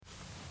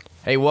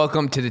Hey,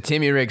 welcome to the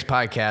Timmy Riggs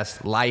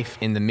podcast, Life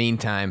in the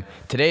Meantime.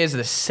 Today is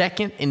the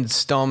second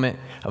installment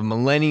of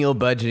Millennial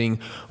Budgeting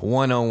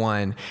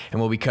 101, and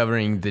we'll be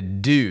covering the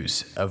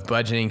do's of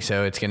budgeting,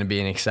 so it's going to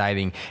be an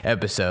exciting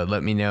episode.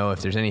 Let me know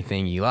if there's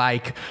anything you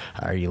like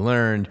or you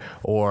learned,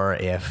 or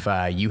if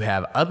you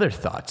have other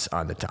thoughts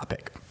on the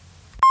topic.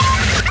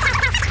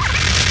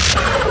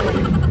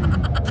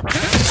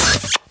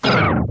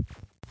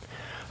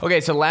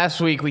 Okay, so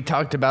last week we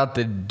talked about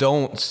the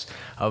don'ts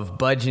of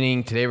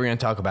budgeting. Today we're going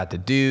to talk about the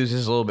do's.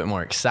 This is a little bit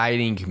more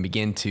exciting. You can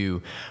begin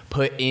to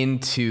put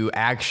into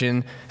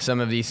action some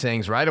of these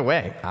things right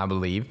away, I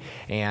believe,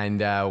 and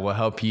will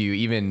help you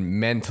even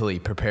mentally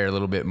prepare a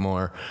little bit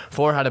more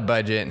for how to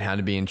budget and how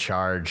to be in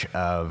charge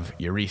of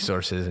your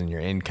resources and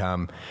your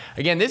income.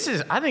 Again,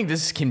 I think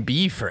this can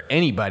be for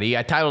anybody.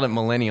 I titled it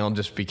Millennial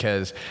just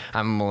because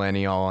I'm a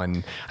millennial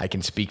and I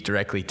can speak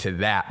directly to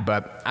that,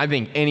 but I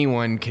think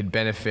anyone could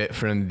benefit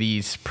from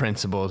these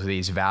principles,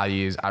 these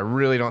values. I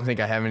really don't think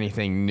I have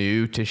anything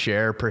new to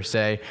share per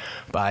se,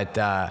 but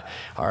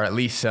or at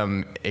least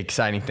some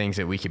exciting things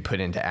that we could put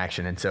into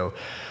action. And so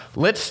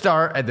let's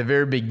start at the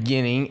very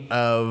beginning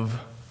of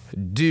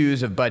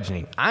do's of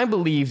budgeting. I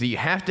believe that you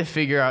have to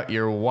figure out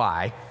your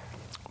why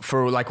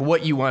for like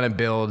what you want to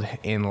build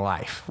in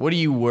life. What are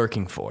you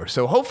working for?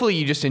 So hopefully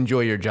you just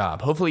enjoy your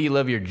job. Hopefully you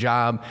love your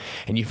job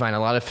and you find a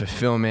lot of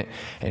fulfillment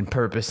and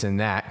purpose in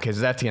that, because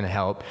that's going to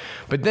help.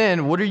 But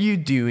then what are you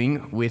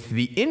doing with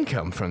the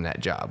income from that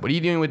job? What are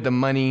you doing with the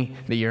money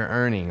that you're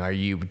earning? Are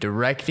you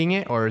directing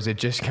it, or is it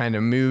just kind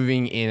of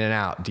moving in and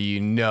out? Do you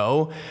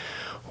know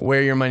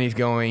where your money's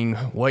going,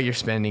 what you're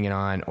spending it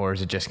on, or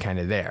is it just kind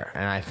of there?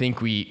 And I think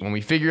when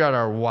we figure out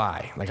our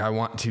why, like I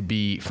want to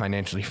be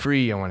financially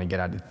free, I want to get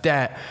out of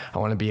debt, I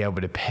want to be able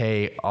to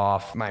pay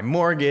off my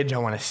mortgage, I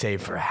want to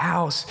save for a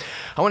house,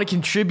 I want to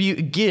contribute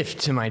a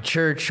gift to my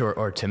church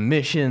or to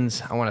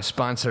missions, I want to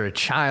sponsor a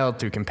child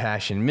through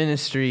Compassion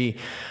Ministry,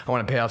 I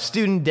want to pay off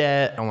student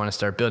debt, I want to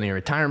start building a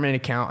retirement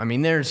account. I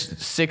mean,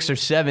 there's 6 or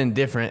 7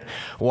 different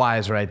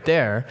whys right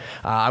there.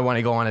 I want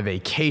to go on a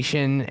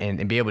vacation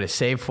and be able to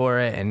save for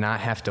it and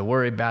not have to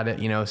worry about it,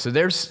 So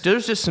there's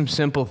just some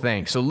simple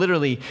things. So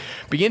literally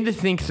begin to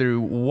think through,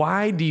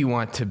 why do you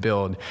want to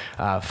build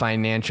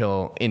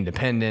financial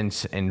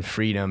independence and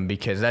freedom?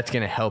 Because that's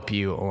going to help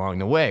you along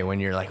the way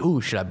when you're like,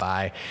 ooh, should I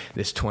buy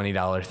this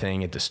 $20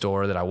 thing at the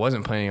store that I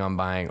wasn't planning on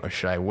buying, or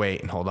should I wait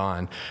and hold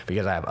on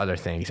because I have other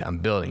things I'm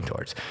building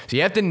towards? So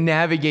you have to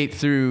navigate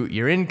through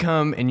your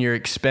income and your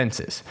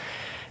expenses.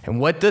 And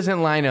what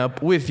doesn't line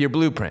up with your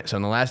blueprint? So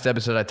in the last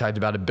episode, I talked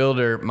about a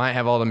builder might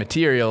have all the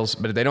materials,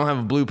 but if they don't have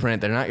a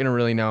blueprint, they're not going to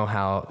really know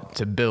how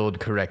to build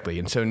correctly.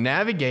 And so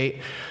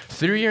navigate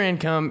through your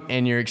income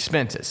and your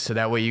expenses, so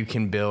that way you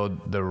can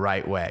build the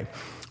right way.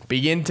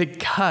 Begin to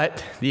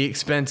cut the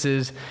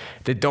expenses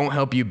that don't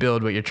help you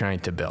build what you're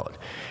trying to build.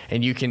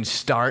 And you can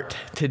start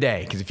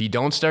today, because if you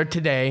don't start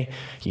today,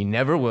 you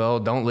never will.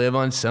 Don't live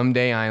on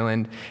someday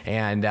island.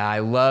 And I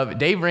love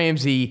Dave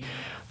Ramsey.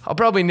 I'll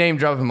probably name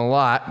drop him a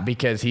lot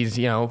because he's,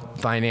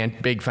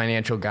 big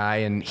financial guy,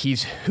 and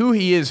he's who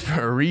he is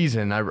for a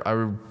reason.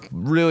 I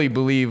really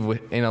believe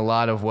in a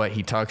lot of what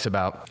he talks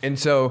about. And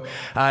so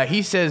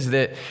he says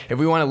that if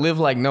we want to live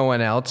like no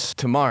one else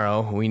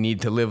tomorrow, we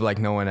need to live like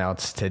no one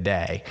else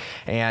today.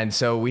 And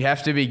so we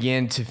have to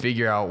begin to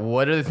figure out,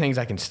 what are the things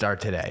I can start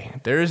today?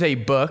 There is a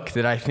book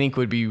that I think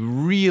would be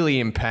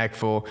really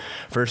impactful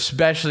for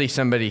especially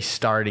somebody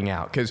starting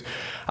out, because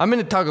I'm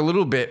going to talk a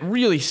little bit,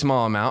 really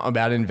small amount,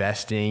 about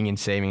investing and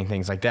saving and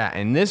things like that.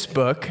 And this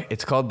book,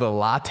 it's called The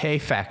Latte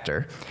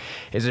Factor,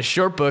 is a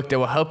short book that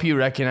will help you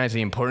recognize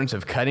the importance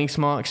of cutting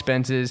small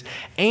expenses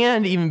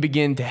and even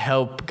begin to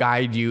help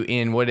guide you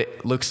in what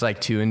it looks like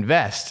to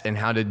invest and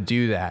how to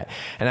do that.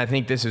 And I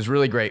think this is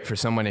really great for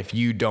someone if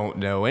you don't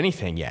know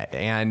anything yet.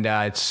 And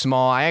it's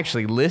small. I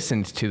actually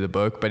listened to the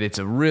book, but it's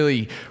a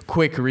really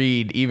quick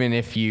read, even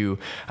if you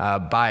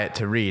buy it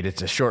to read.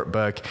 It's a short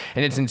book,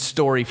 and it's in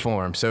story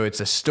form. So it's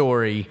a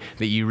story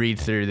that you read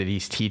through that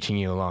he's teaching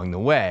you along the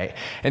way.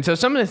 And so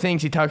some of the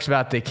things he talks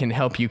about that can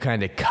help you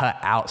kind of cut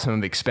out some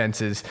of the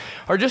expenses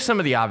are just some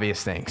of the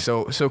obvious things.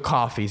 So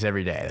coffees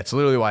every day. That's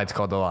literally why it's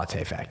called The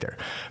Latte Factor.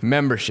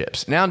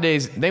 Memberships.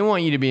 Nowadays, they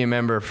want you to be a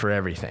member for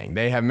everything.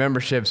 They have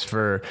memberships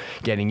for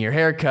getting your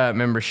hair cut,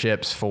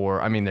 memberships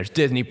for, there's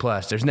Disney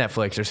Plus, there's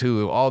Netflix, there's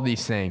Hulu, all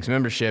these things.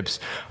 Memberships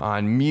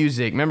on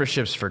music,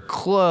 memberships for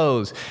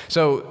clothes.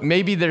 So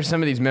maybe there's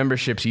some of these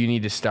memberships you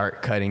need to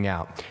start cutting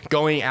out.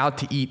 Going out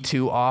to eat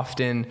too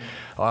often,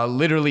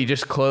 literally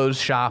just clothes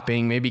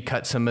shopping, maybe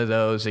cut some of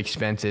those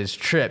expenses.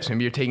 Trips,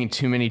 maybe you're taking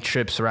too many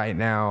trips right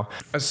now.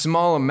 A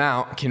small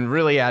amount can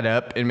really add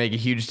up and make a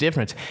huge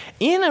difference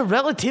in a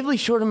relatively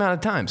short amount of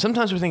time.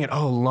 Sometimes we're thinking,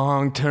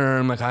 long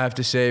term, like I have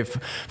to save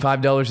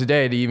 $5 a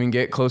day to even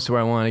get close to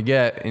where I want to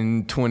get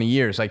in 20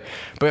 years.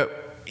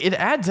 But it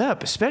adds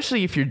up,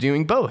 especially if you're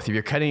doing both, if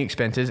you're cutting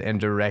expenses and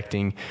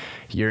directing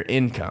your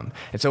income.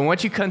 And so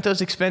once you cut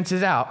those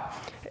expenses out,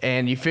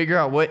 and you figure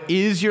out what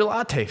is your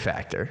latte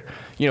factor,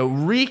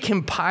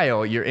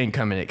 recompile your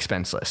income and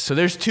expense list. So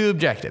there's two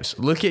objectives.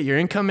 Look at your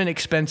income and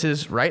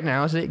expenses right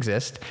now as they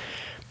exist,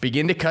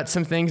 begin to cut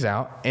some things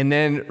out, and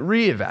then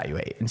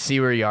reevaluate and see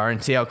where you are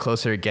and see how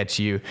closer it gets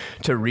you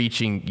to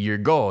reaching your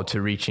goal,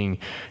 to reaching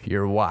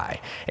your why.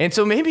 And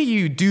so maybe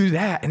you do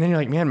that and then you're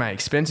like, man, my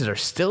expenses are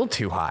still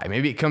too high.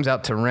 Maybe it comes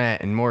out to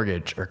rent and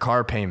mortgage or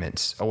car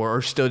payments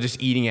or still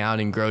just eating out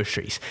and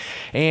groceries.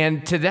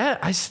 And to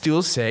that, I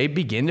still say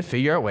begin to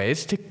figure out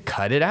ways to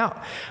cut it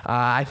out.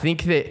 I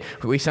think that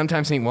we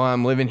sometimes think, well,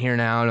 I'm living here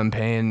now and I'm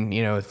paying,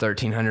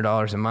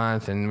 $1,300 a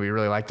month and we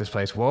really like this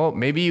place. Well,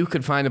 maybe you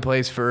could find a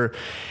place for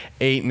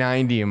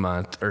 $890 a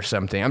month or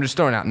something. I'm just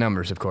throwing out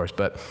numbers, of course,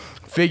 but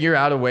figure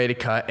out a way to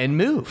cut and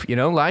move.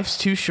 Life's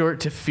too short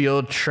to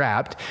feel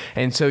trapped.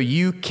 And so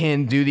you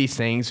can do these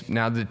things.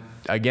 Now, the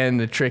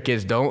trick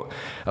is don't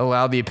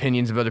allow the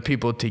opinions of other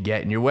people to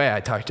get in your way. I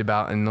talked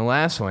about in the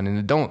last one. And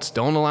the don'ts.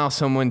 Don't allow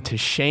someone to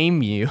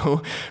shame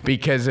you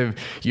because of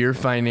your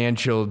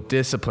financial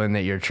discipline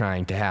that you're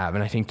trying to have.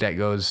 And I think that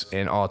goes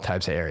in all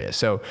types of areas.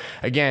 So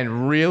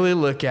again, really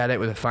look at it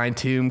with a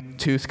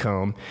fine-tooth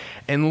comb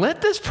and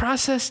let this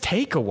process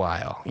take a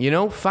while.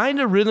 Find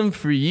a rhythm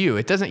for you.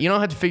 You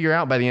don't have to figure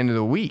out by the end of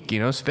the week.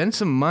 Spend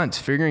some months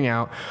figuring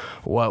out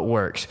what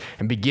works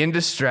and begin to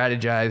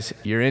strategize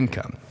your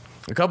income.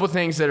 A couple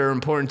things that are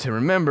important to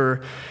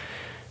remember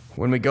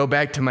when we go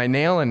back to my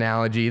nail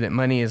analogy that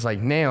money is like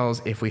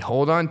nails. If we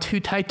hold on too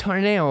tight to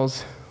our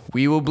nails,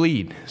 we will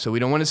bleed. So we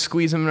don't want to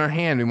squeeze them in our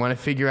hand. We want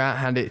to figure out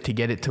how to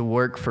get it to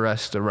work for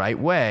us the right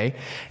way.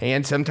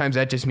 And sometimes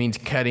that just means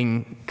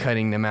cutting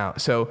them out.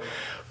 So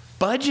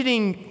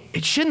budgeting,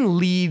 it shouldn't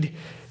lead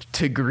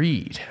to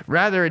greed.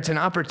 Rather, it's an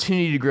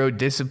opportunity to grow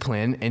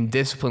discipline, and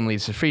discipline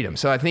leads to freedom.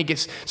 So I think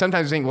it's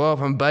sometimes think,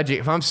 well,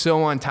 if I'm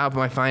so on top of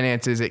my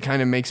finances, it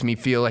kind of makes me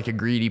feel like a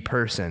greedy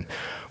person.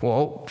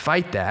 Well,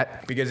 fight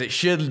that because it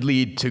should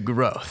lead to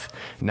growth,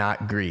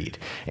 not greed.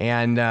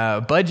 And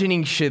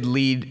budgeting should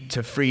lead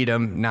to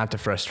freedom, not to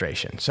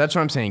frustration. So that's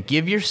what I'm saying.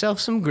 Give yourself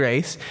some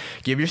grace,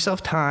 give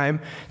yourself time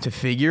to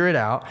figure it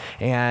out.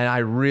 And I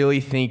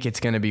really think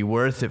it's going to be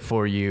worth it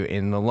for you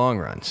in the long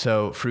run.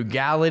 So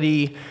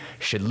frugality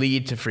should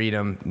lead to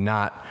freedom,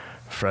 not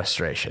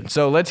frustration.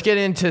 So let's get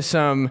into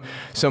some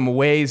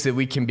ways that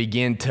we can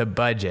begin to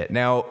budget.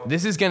 Now,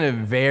 this is going to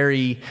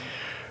vary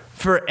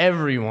for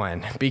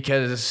everyone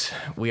because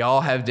we all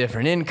have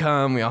different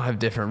income, we all have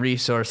different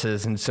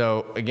resources. And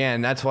so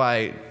again, that's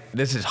why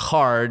this is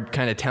hard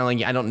kind of telling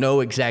you, I don't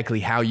know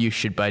exactly how you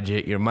should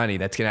budget your money.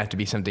 That's going to have to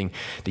be something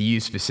that you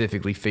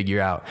specifically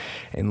figure out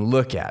and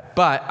look at.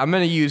 But I'm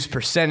going to use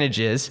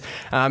percentages,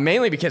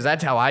 mainly because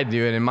that's how I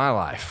do it in my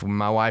life.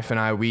 My wife and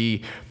I,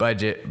 we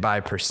budget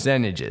by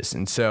percentages.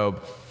 And so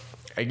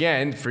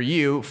again, for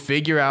you,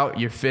 figure out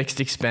your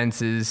fixed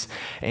expenses,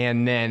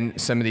 and then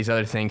some of these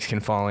other things can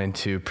fall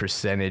into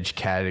percentage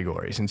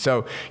categories. And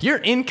so your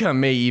income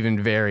may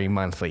even vary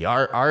monthly.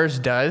 Ours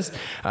does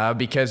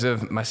because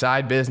of my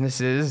side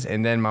businesses,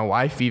 and then my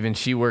wife even,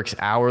 she works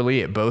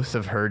hourly at both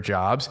of her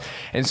jobs.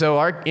 And so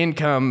our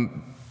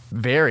income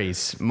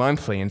varies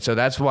monthly, and so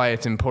that's why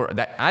it's important.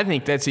 I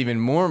think that's even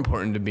more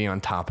important to be on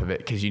top of it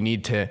because you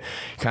need to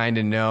kind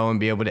of know and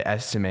be able to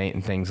estimate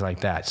and things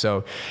like that.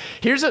 So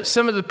here's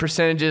some of the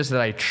percentages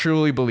that I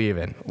truly believe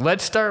in.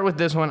 Let's start with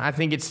this one. I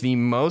think it's the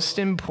most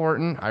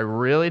important. I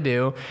really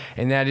do,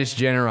 and that is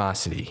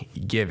generosity,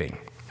 giving.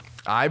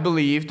 I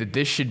believe that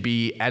this should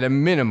be at a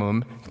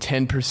minimum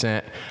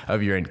 10%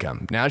 of your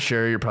income. Now,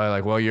 sure, you're probably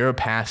like, well, you're a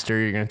pastor,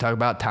 you're going to talk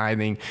about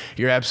tithing.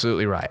 You're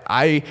absolutely right.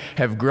 I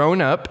have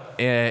grown up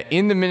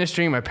in the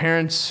ministry. My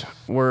parents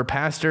were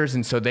pastors,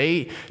 and so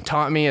they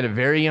taught me at a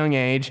very young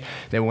age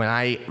that when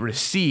I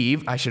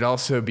receive, I should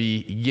also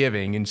be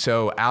giving. And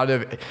so out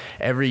of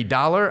every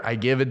dollar, I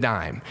give a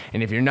dime.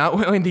 And if you're not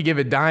willing to give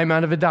a dime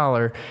out of a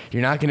dollar,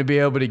 you're not going to be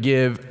able to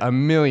give $1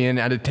 million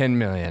out of 10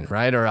 million,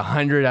 right? Or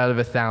 100 out of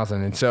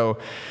 1,000. And so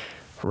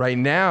right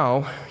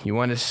now, you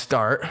want to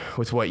start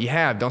with what you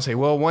have. Don't say,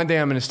 well, one day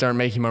I'm going to start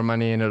making more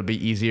money and it'll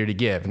be easier to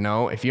give.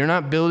 No, if you're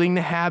not building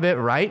the habit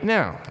right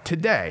now,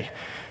 today,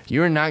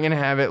 you are not going to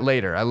have it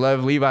later. I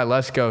love Levi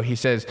Lusko. He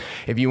says,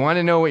 if you want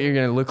to know what you're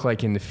going to look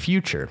like in the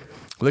future,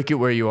 look at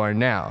where you are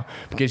now,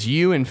 because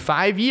you in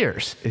 5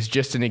 years is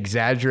just an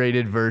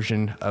exaggerated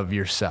version of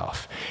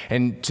yourself.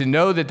 And to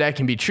know that that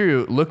can be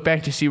true, look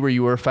back to see where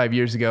you were 5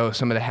 years ago,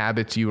 some of the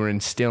habits you were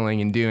instilling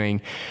and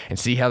doing, and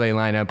see how they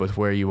line up with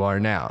where you are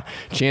now.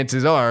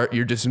 Chances are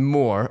you're just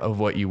more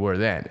of what you were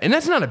then. And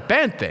that's not a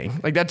bad thing.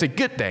 Like, that's a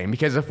good thing,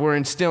 because if we're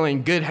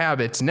instilling good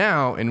habits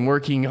now and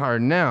working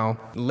hard now,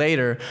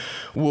 later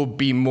we'll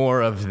be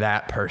more of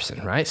that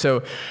person, right?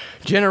 So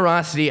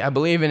generosity, I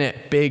believe in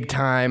it big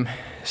time.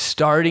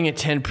 Starting at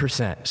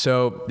 10%.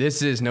 So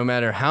this is no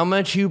matter how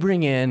much you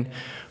bring in,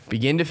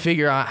 begin to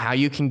figure out how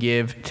you can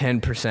give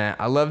 10%.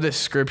 I love this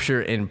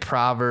scripture in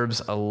Proverbs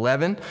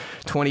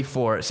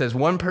 11:24. It says,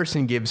 one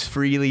person gives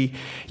freely,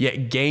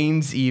 yet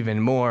gains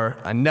even more.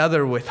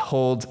 Another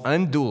withholds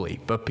unduly,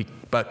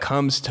 but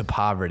comes to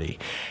poverty.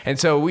 And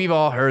so we've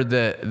all heard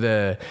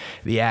the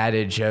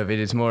adage of it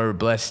is more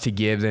blessed to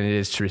give than it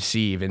is to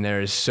receive. And there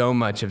is so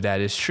much of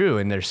that is true.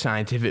 And there's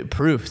scientific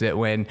proof that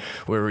when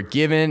we're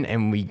given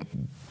and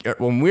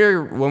when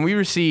we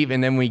receive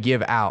and then we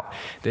give out,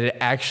 that it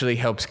actually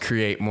helps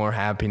create more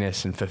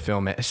happiness and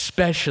fulfillment,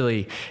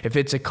 especially if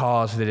it's a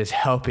cause that is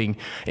helping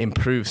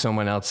improve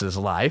someone else's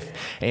life.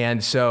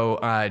 And so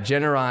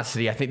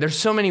generosity, I think there's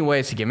so many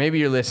ways to give. Maybe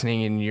you're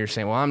listening and you're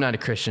saying, well, I'm not a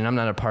Christian, I'm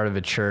not a part of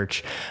a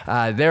church.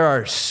 There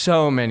are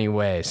so many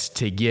ways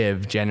to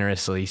give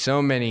generously,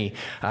 so many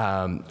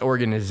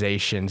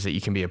organizations that you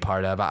can be a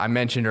part of. I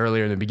mentioned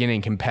earlier in the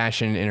beginning,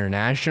 Compassion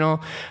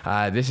International.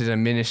 This is a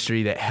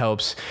ministry that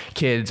helps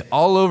kids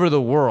all over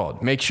the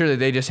world make sure that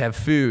they just have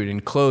food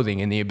and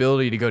clothing and the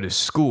ability to go to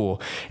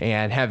school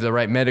and have the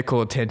right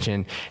medical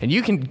attention. And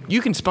you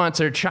can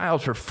sponsor a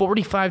child for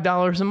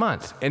 $45 a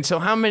month. And so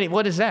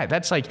what is that?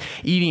 That's like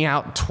eating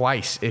out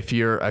twice if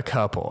you're a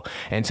couple.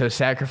 And so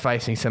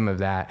sacrificing some of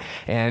that,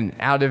 and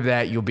out of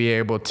that you'll be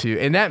able to,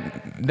 and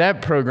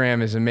that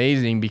program is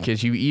amazing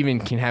because you even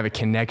can have a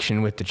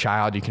connection with the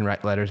child. You can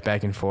write letters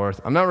back and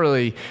forth. I'm not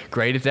really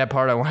great at that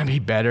part. I want to be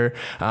better.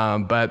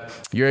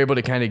 But you're able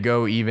to kind of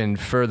go even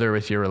further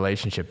with your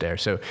relationship there.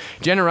 So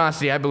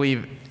generosity, I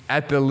believe,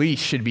 at the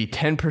least should be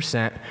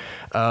 10%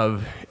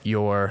 of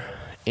your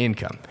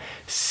income.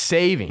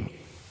 Saving,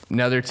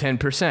 another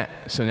 10%.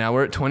 So now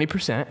we're at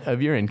 20%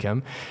 of your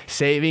income.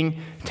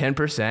 Saving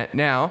 10%.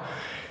 Now,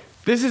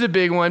 this is a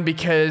big one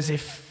because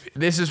if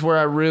this is where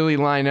I really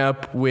line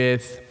up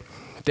with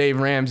Dave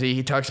Ramsey.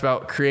 He talks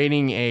about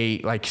creating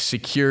a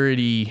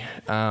security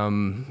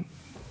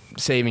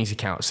savings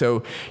account.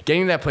 So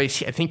getting to that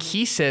place, I think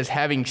he says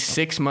having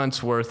 6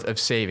 months worth of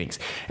savings,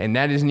 and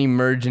that is an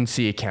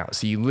emergency account.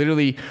 So you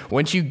literally,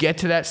 once you get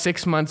to that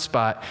 6 month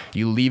spot,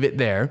 you leave it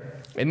there.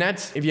 And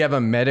that's if you have a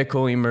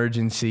medical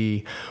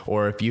emergency,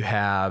 or if you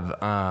have,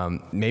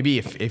 maybe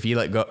if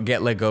you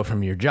get let go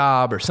from your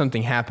job, or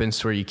something happens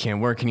to where you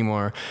can't work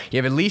anymore, you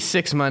have at least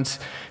 6 months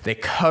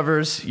that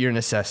covers your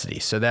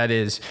necessities. So that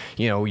is,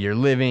 your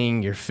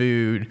living, your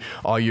food,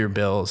 all your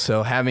bills.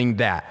 So having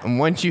that. And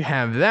once you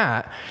have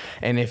that,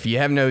 and if you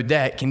have no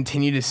debt,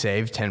 continue to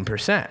save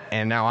 10%.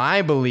 And now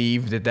I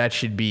believe that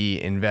should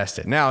be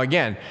invested. Now,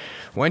 again,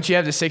 once you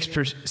have the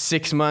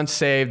 6 months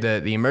saved,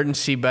 the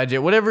emergency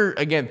budget, whatever,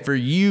 again, for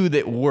you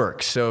that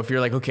works. So if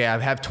you're like, okay, I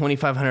have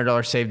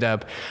 $2,500 saved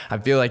up, I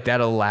feel like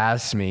that'll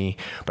last me,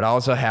 but I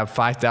also have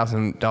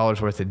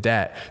 $5,000 worth of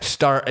debt,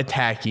 start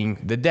attacking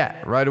the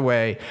debt right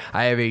away.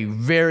 I have a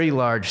very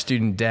large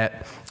student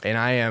debt, and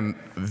I am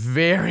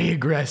very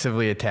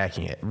aggressively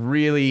attacking it,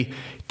 really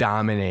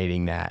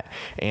dominating that.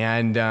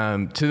 And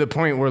to the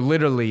point where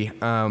literally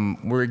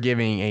we're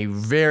giving a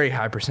very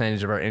high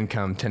percentage of our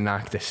income to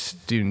knock the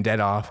student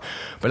debt off.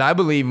 But I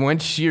believe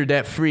once you're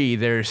debt free,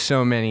 there's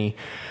so many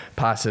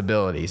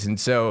possibilities. And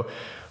so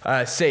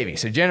saving.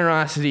 So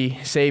generosity,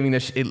 saving,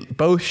 it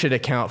both should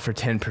account for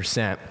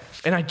 10%.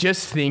 And I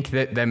just think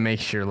that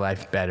makes your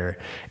life better.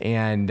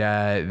 And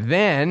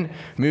then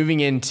moving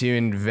into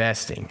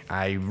investing,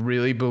 I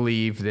really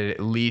believe that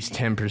at least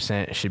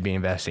 10% should be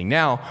investing.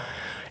 Now,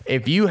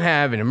 if you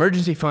have an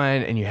emergency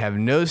fund and you have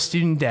no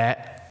student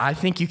debt, I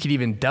think you could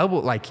even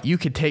double, you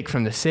could take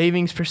from the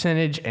savings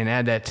percentage and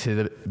add that to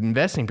the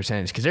investing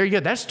percentage. Because there you go,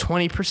 that's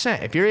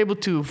 20%. If you're able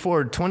to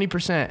afford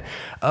 20%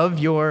 of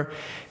your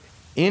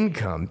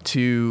income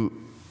to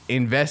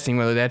investing,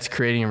 whether that's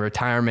creating a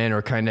retirement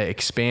or kind of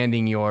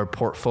expanding your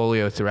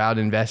portfolio throughout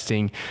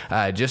investing,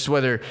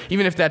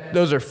 even if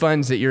those are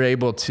funds that you're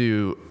able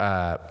to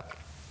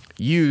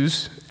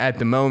use at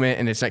the moment,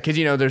 and it's not, because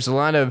there's a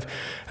lot of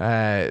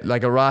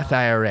like a Roth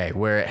IRA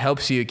where it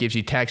helps you, it gives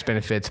you tax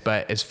benefits,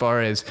 but as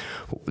far as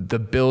the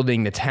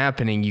building that's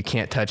happening, you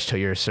can't touch till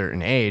you're a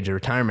certain age, a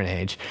retirement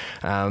age.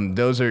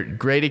 Those are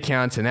great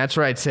accounts, and that's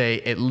where I'd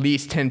say at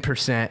least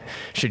 10%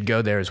 should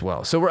go there as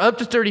well. So we're up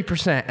to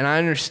 30%, and I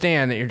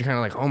understand that you're kind of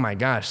like, oh my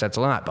gosh, that's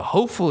a lot, but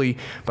hopefully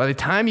by the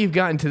time you've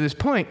gotten to this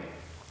point,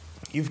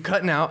 you've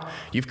cut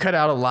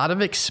out a lot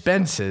of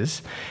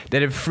expenses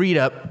that have freed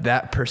up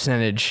that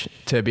percentage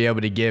to be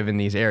able to give in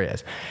these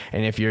areas.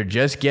 And if you're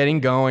just getting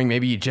going,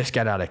 maybe you just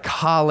got out of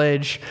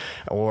college,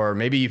 or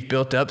maybe you've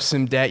built up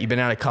some debt. You've been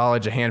out of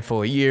college a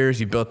handful of years,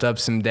 you've built up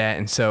some debt,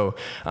 and so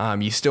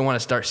you still want to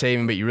start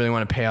saving, but you really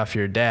want to pay off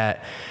your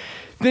debt.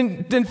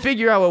 Then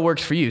figure out what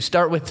works for you.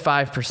 Start with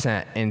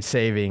 5% in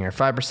saving or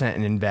 5%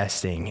 in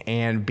investing,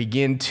 and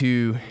begin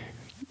to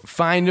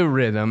find a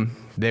rhythm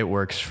that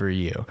works for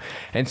you.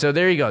 And so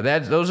there you go.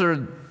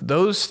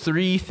 Those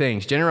three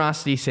things: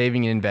 generosity,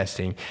 saving, and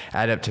investing,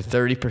 add up to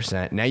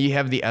 30%. Now you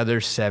have the other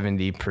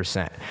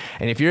 70%.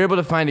 And if you're able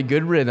to find a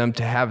good rhythm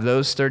to have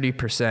those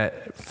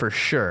 30% for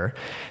sure,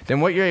 then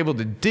what you're able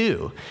to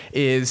do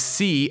is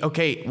see,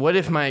 okay, what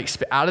if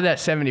out of that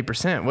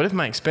 70%, what if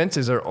my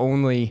expenses are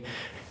only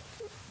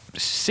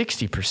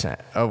 60%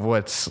 of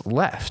what's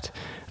left.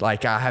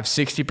 Like I have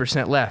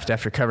 60% left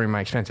after covering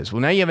my expenses.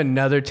 Well, now you have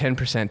another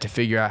 10% to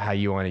figure out how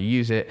you want to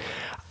use it.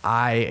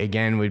 I,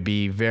 again, would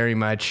be very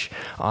much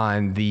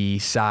on the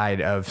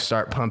side of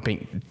start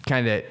pumping,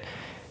 kind of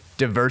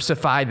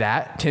diversify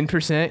that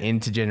 10%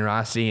 into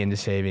generosity, into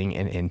saving,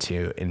 and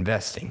into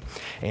investing.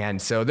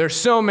 And so there's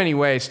so many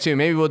ways too.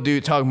 Maybe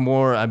we'll talk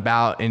more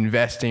about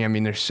investing. I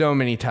mean, there's so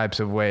many types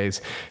of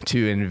ways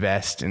to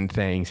invest in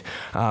things.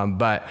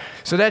 But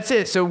so that's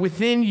it. So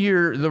within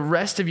the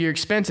rest of your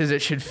expenses,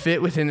 it should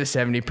fit within the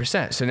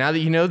 70%. So now that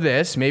you know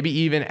this, maybe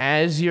even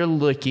as you're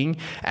looking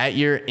at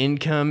your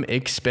income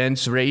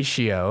expense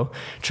ratio,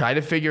 try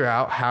to figure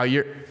out how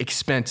your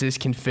expenses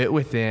can fit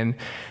within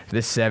the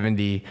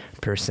 70%.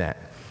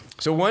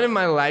 So one of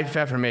my life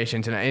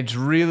affirmations, and it's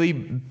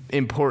really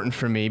important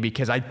for me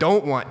because I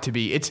don't want to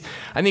be,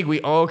 I think we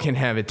all can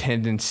have a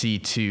tendency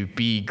to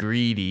be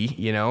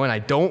greedy, and I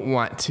don't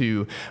want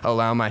to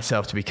allow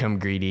myself to become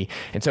greedy.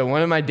 And so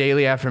one of my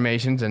daily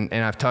affirmations, and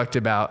I've talked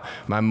about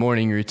my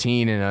morning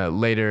routine in a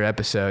later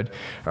episode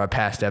or a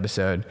past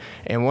episode,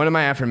 and one of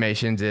my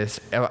affirmations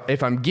is,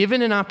 if I'm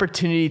given an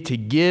opportunity to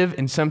give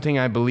in something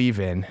I believe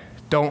in,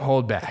 don't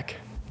hold back.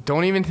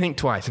 Don't even think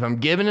twice. If I'm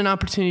given an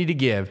opportunity to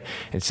give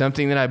and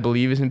something that I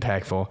believe is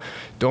impactful,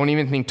 don't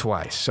even think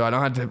twice. So I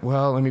don't have to,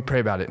 let me pray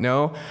about it.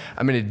 No,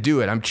 I'm going to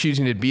do it. I'm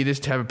choosing to be this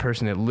type of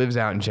person that lives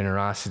out in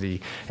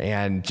generosity.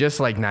 And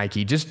just like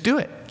Nike, just do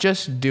it.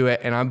 Just do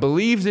it. And I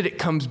believe that it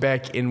comes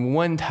back in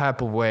one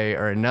type of way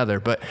or another.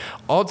 But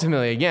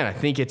ultimately, again, I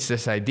think it's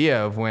this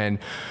idea of when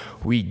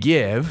we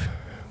give,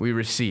 we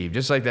receive,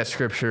 just like that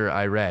scripture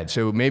I read.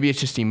 So maybe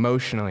it's just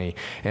emotionally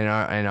in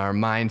our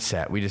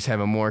mindset. We just have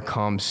a more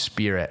calm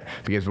spirit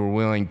because we're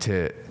willing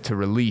to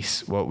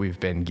release what we've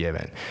been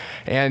given.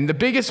 And the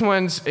biggest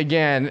ones,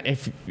 again,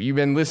 if you've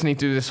been listening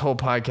through this whole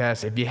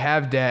podcast, if you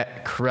have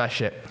debt,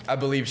 crush it. I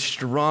believe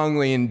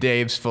strongly in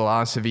Dave's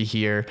philosophy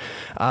here.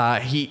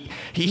 He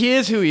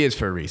is who he is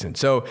for a reason.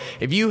 So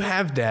if you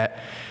have debt,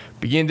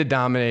 begin to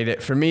dominate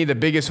it. For me, the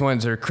biggest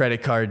ones are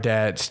credit card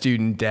debt,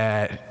 student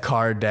debt,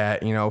 car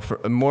debt.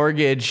 For a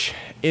mortgage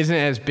isn't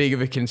as big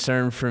of a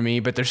concern for me,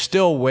 but there's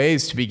still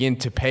ways to begin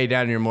to pay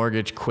down your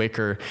mortgage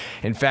quicker.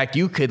 In fact,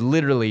 you could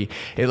literally,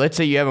 let's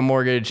say you have a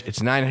mortgage,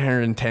 it's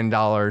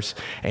 $910,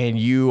 and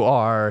you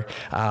are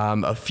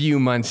a few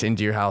months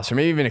into your house, or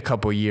maybe even a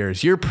couple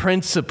years. Your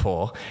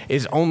principal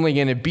is only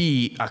going to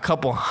be a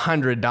couple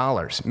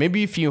 $100,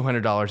 maybe a few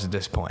 $100 at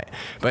this point.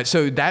 But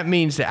so that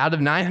means that out of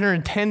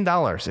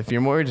 $910, if your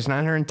mortgage is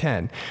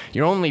 $910,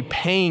 you're only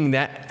paying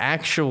that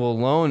actual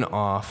loan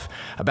off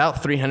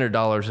about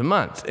 $300 a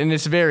month. And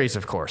this varies,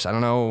 of course. I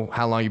don't know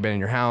how long you've been in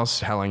your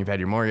house, how long you've had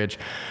your mortgage.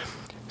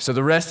 So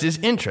the rest is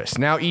interest.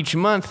 Now each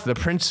month, the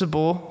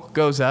principal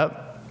goes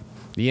up,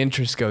 the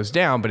interest goes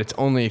down, but it's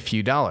only a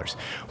few dollars.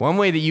 One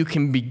way that you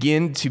can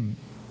begin to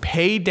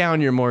pay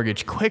down your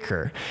mortgage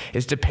quicker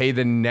is to pay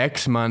the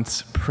next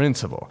month's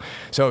principal.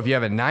 So if you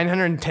have a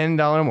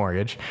 $910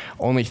 mortgage,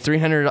 only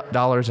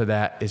 $300 of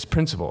that is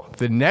principal.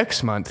 The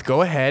next month,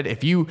 go ahead.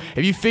 If you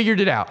figured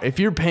it out, if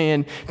you're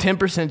paying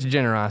 10% to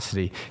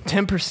generosity,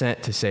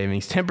 10% to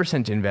savings,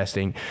 10% to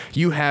investing,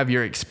 you have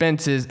your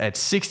expenses at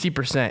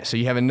 60%. So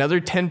you have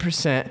another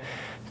 10%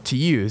 to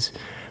use.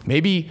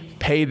 Maybe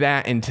pay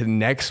that into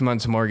next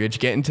month's mortgage,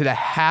 get into the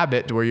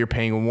habit where you're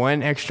paying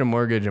one extra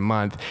mortgage a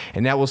month,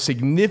 and that will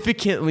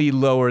significantly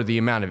lower the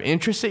amount of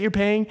interest that you're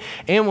paying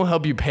and will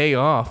help you pay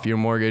off your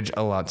mortgage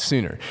a lot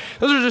sooner.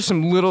 Those are just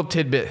some little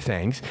tidbit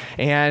things,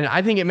 and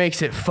I think it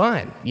makes it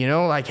fun,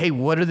 like, hey,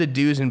 what are the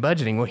do's in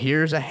budgeting? Well,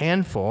 here's a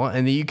handful,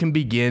 and then you can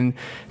begin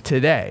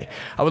today.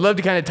 I would love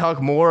to kind of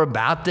talk more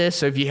about this,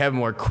 so if you have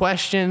more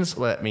questions,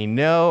 let me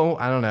know.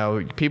 I don't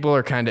know. People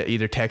are kind of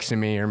either texting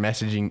me or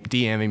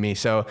DMing me,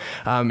 so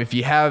if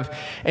you have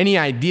any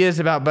ideas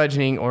about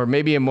budgeting or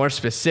maybe a more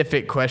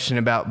specific question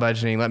about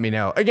budgeting, let me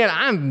know. Again,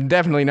 I'm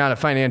definitely not a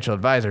financial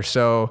advisor,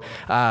 so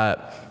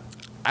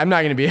I'm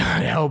not going to be able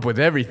to help with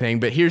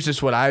everything, but here's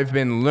just what I've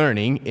been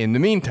learning in the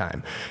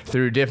meantime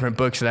through different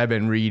books that I've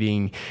been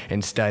reading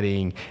and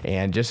studying,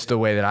 and just the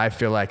way that I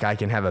feel like I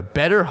can have a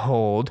better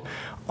hold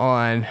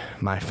on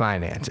my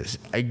finances.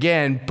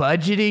 Again,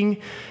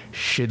 budgeting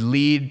should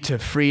lead to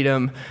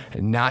freedom,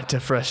 not to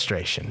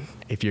frustration.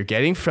 If you're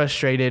getting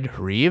frustrated,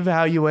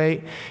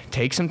 reevaluate,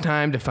 take some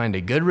time to find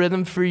a good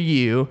rhythm for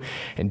you,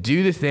 and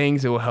do the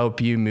things that will help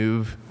you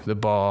move the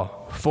ball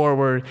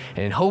forward,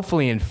 and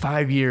hopefully in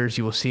 5 years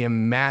you will see a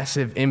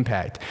massive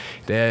impact.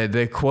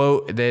 The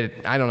quote that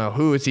I don't know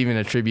who it's even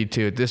attributed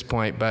to at this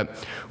point,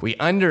 but we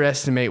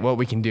underestimate what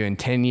we can do in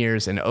 10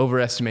 years and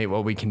overestimate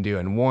what we can do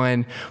in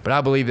 1. But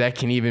I believe that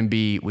can even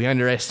be, we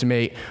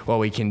underestimate what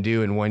we can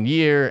do in 1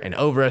 year and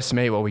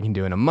overestimate what we can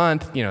do in a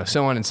month,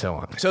 so on and so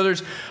on. So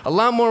there's a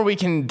lot more we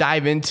can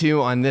dive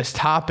into on this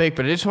topic,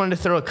 but I just wanted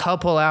to throw a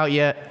couple at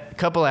you.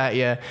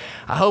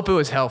 I hope it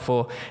was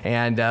helpful,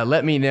 and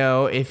let me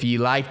know if you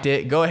liked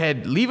it. Go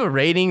ahead, leave a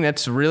rating.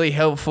 That's really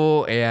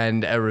helpful,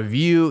 and a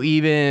review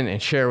even, and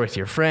share with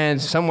your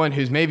friends, someone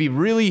who's maybe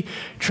really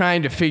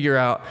trying to figure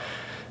out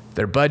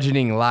their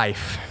budgeting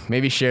life.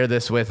 Maybe share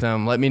this with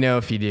them. Let me know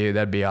if you do.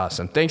 That'd be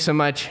awesome. Thanks so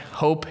much.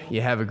 Hope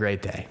you have a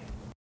great day.